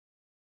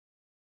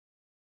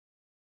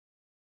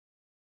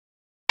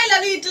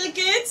lovely little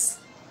kids.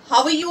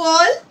 How are you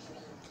all?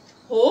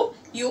 Hope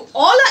you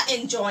all are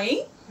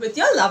enjoying with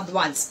your loved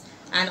ones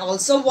and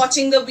also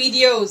watching the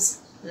videos,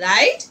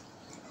 right?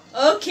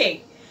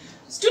 Okay,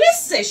 so today's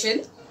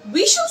session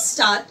we shall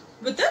start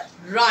with a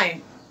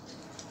rhyme,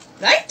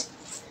 right?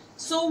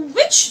 So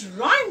which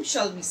rhyme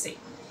shall we say?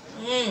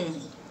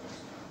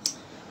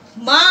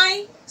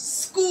 My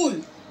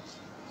school.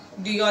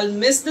 Do you all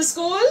miss the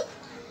school?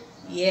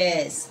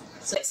 Yes.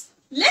 So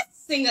let's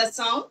sing a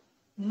song.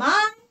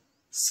 My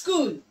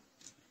school.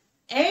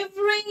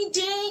 Every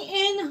day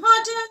in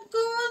hot and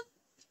cool,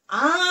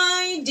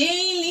 I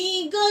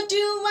daily go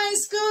to my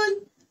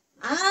school.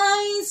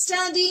 I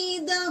study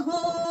the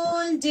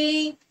whole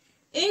day.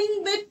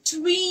 In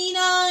between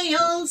I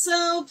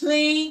also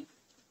play.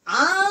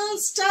 I'll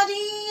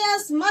study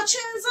as much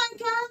as I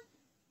can,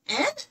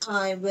 and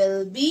I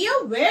will be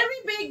a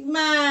very big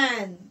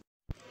man.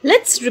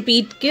 Let's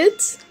repeat,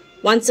 kids,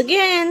 once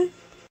again.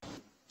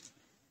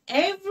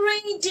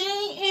 Every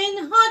day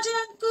in hot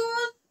and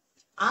cool,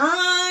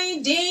 I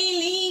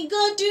daily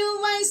go to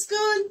my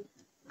school.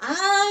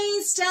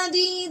 I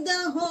study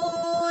the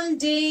whole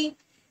day.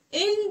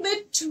 In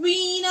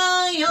between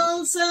I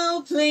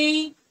also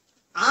play.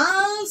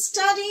 I'll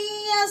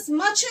study as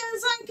much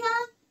as I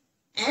can,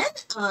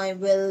 and I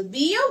will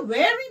be a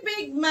very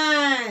big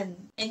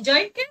man.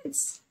 Enjoy,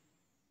 kids?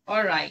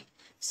 Alright,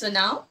 so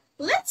now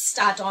let's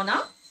start on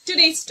our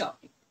today's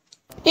topic.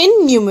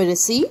 In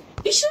numeracy,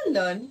 We shall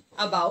learn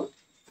about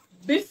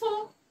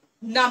before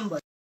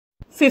numbers.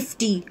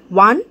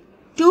 51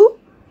 to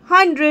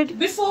 100.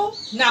 Before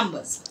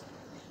numbers.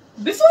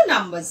 Before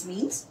numbers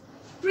means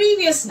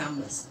previous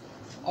numbers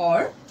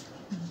or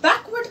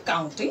backward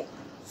counting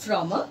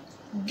from a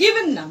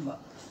given number.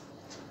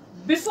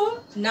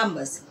 Before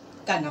numbers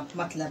का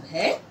मतलब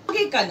है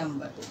आगे का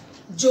number,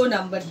 जो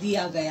number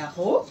दिया गया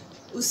हो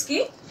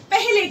उसके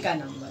पहले का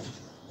नंबर,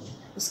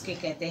 उसके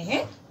कहते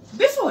हैं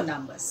before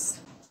numbers.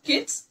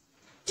 Kids,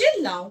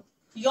 till now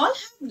you all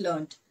have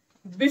learnt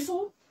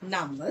before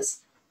numbers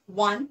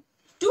 1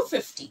 to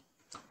 50.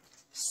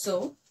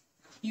 So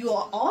you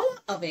are all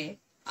aware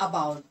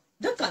about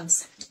the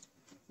concept,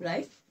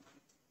 right?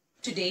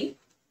 Today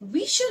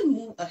we shall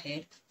move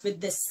ahead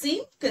with the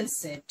same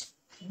concept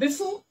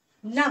before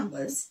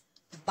numbers,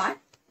 but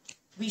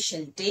we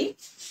shall take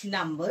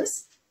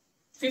numbers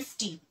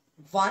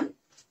 51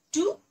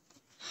 to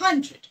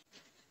 100.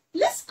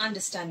 Let's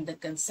understand the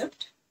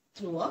concept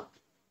through a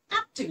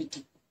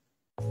activity.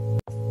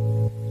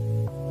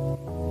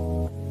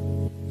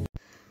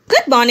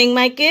 Good morning,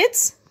 my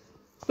kids.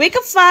 Wake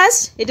up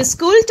fast. It is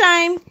school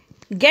time.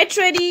 Get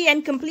ready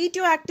and complete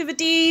your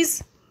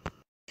activities.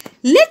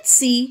 Let's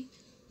see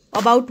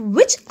about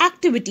which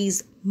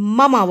activities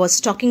Mama was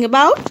talking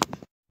about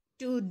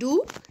to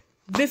do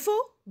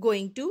before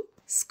going to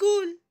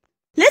school.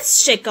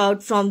 Let's check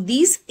out from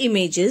these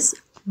images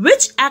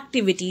which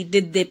activity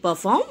did they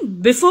perform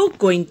before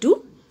going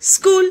to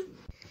school.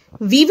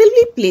 We will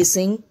be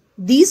placing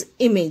these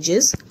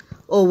images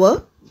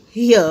over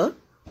here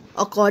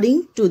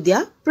according to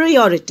their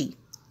priority.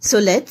 So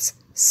let's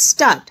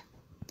start.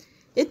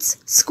 It's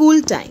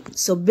school time.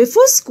 So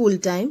before school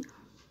time,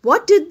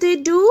 what did they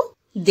do?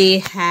 They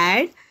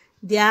had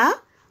their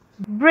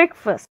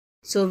breakfast.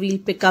 So we'll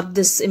pick up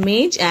this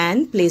image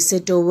and place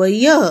it over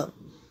here.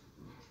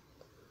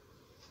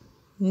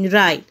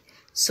 Right.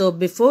 So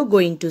before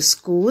going to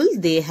school,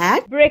 they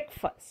had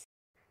breakfast.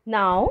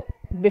 Now,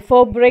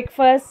 before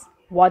breakfast,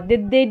 what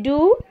did they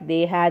do?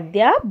 They had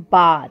their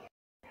bath.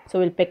 So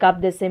we'll pick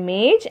up this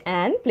image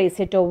and place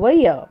it over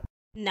here.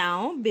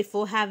 Now,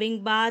 before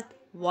having bath,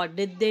 what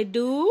did they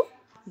do?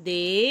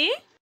 They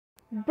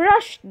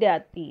brushed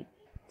their teeth.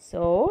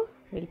 So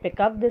we'll pick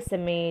up this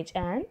image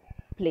and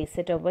place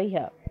it over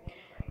here.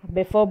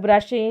 Before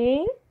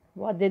brushing,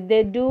 what did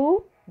they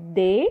do?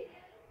 They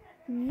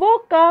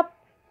woke up,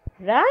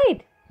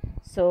 right?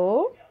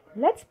 So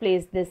let's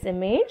place this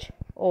image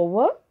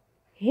over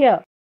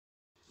here.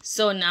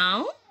 So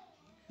now,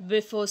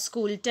 before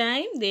school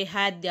time, they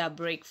had their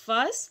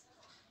breakfast,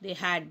 they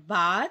had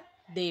bath,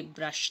 they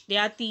brushed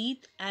their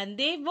teeth and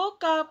they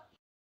woke up.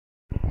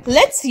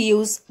 Let's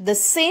use the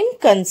same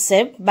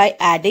concept by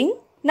adding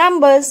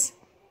numbers.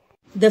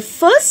 The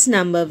first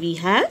number we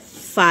have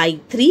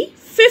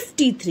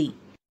 5353.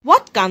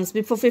 What comes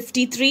before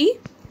 53?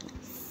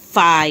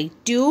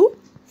 52,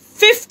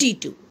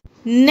 52.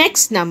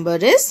 Next number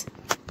is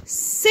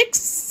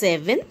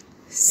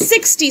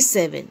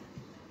 6767.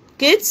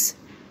 Kids,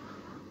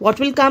 what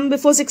will come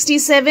before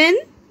 67?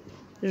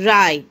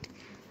 Right,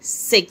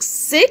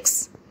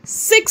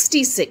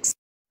 6666.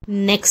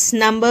 Next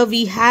number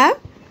we have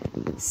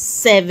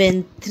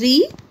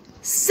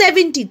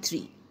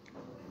 7373.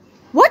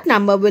 What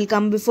number will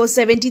come before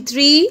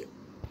 73?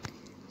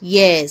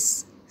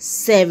 Yes,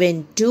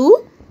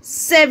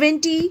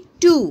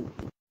 7272.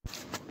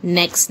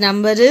 Next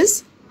number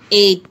is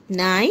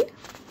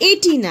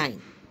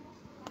 8989.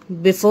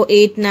 Before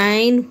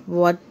 89,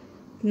 what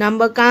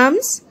number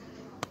comes?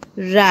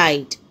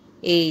 Right,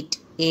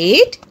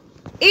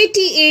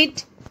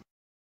 8888.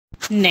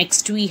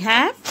 Next we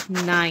have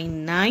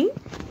 99.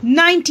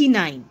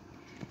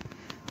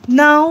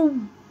 Now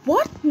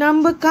what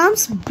number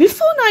comes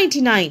before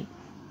 99?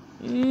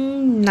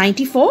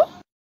 94?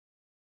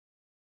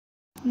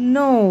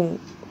 No.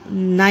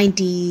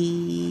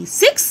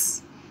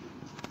 96?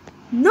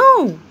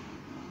 No.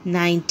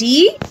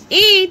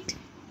 98.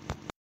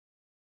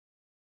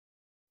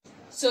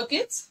 So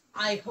kids,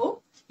 I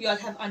hope you all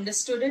have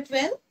understood it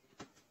well.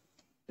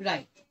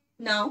 Right.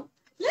 Now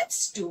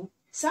let's do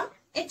some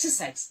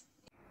exercise.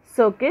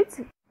 So kids,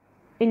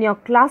 in your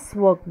class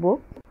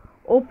workbook,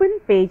 open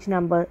page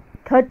number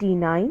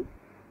 39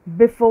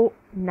 before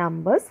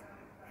numbers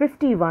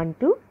 51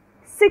 to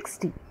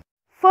 60.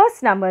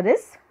 First number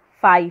is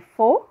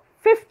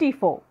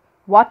 54.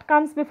 What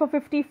comes before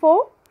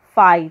 54?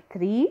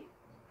 53.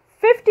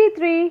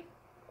 53.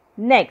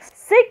 Next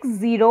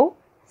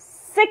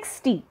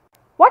 60.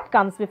 What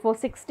comes before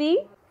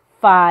 60?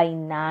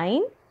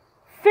 59.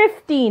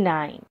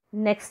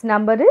 Next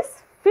number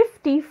is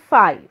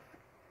 55.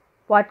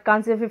 What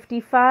comes before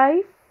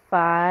 55?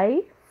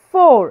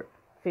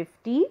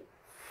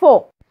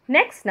 54.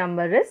 Next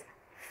number is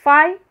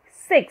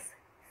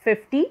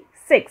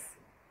 56.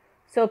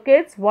 So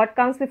kids, what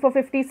comes before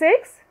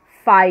 56?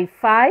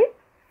 55.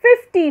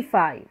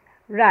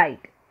 Right.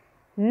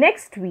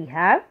 Next we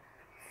have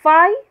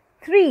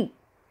 53.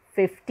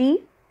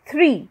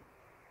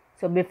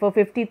 So before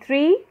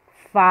 53,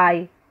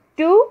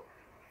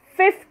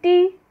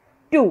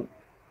 52.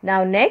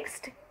 Now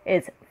next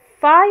is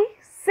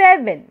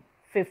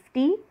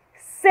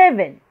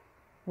 57.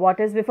 What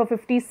is before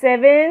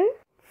 57?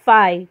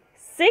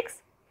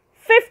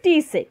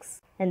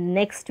 56. And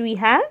next we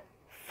have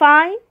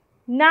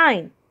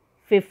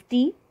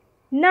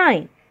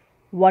 59.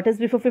 What is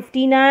before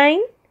 59?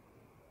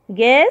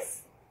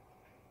 Guess?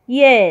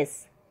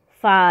 Yes.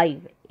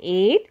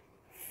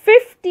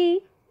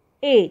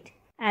 58.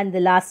 And the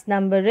last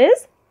number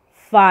is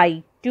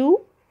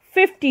 52.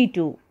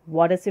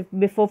 What is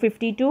before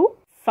 52?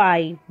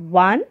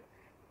 51.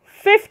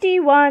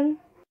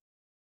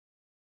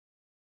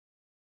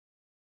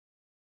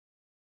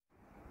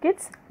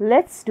 Kids,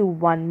 let's do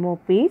one more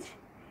page.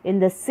 In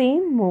the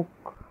same MOOC,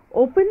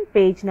 open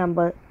page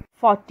number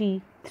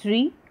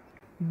 43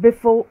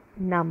 before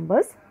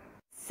numbers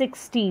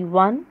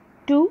 61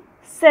 to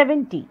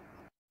 70.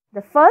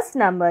 The first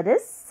number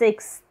is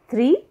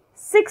 63.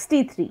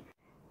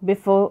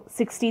 Before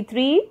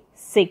 63,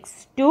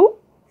 62.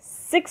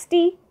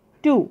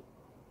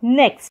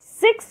 Next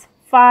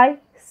 65.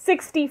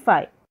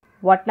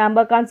 What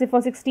number comes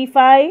before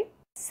 65?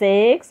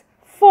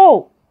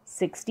 64.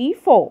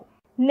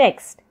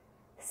 Next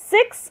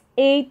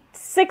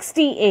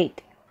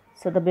 68.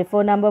 So the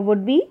before number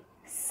would be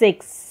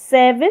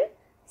 67.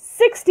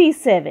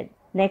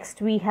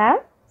 Next we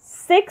have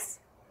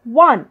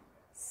 61.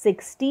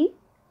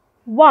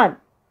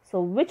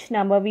 So which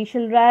number we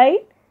shall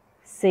write?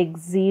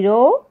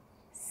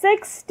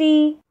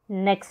 60.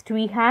 Next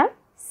we have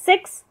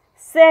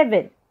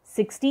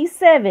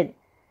 67.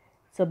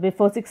 So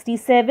before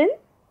 67,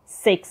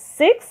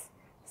 66.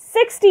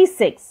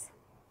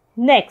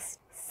 Next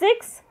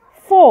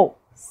 64.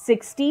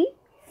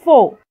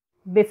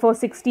 Before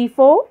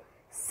 64,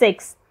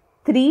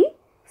 63.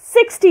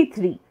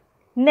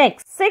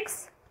 Next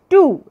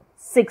 62.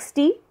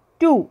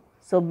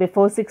 So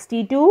before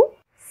 62,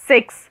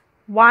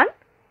 61.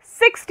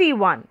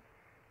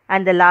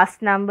 And the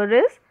last number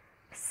is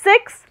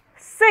 66.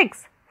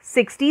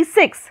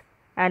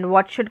 And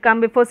what should come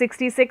before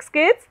 66,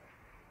 kids?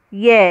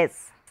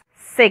 Yes,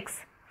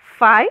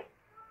 65.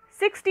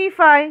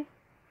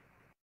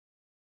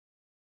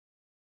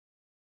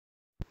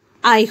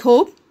 I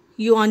hope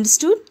you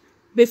understood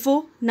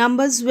before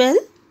numbers well.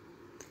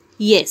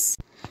 Yes,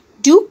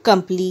 do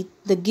complete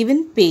the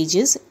given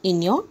pages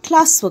in your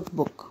classwork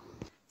book.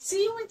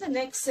 See you in the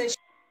next session.